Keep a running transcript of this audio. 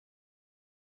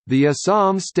The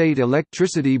Assam State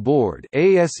Electricity Board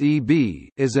 (ASEB)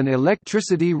 is an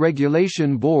electricity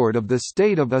regulation board of the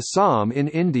state of Assam in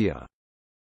India.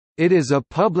 It is a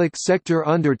public sector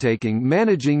undertaking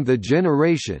managing the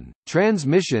generation,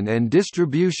 transmission and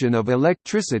distribution of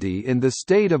electricity in the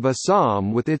state of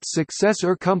Assam with its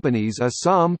successor companies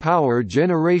Assam Power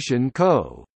Generation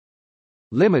Co.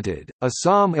 Limited,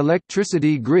 Assam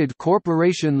Electricity Grid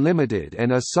Corporation Limited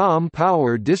and Assam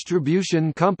Power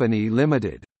Distribution Company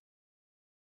Limited.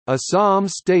 Assam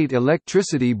State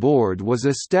Electricity Board was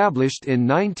established in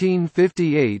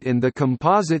 1958 in the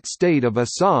composite state of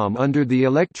Assam under the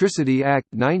Electricity Act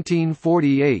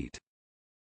 1948.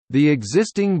 The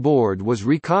existing board was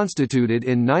reconstituted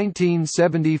in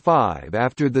 1975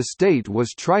 after the state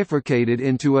was trifurcated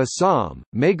into Assam,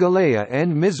 Meghalaya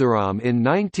and Mizoram in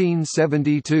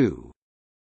 1972.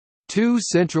 Two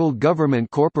central government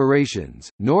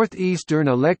corporations, Northeastern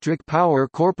Electric Power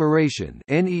Corporation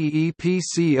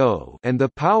 (NEEPCO) and the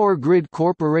Power Grid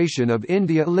Corporation of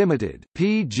India Limited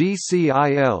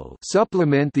 (PGCIL),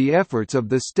 supplement the efforts of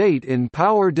the state in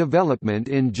power development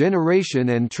in generation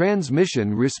and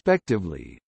transmission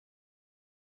respectively.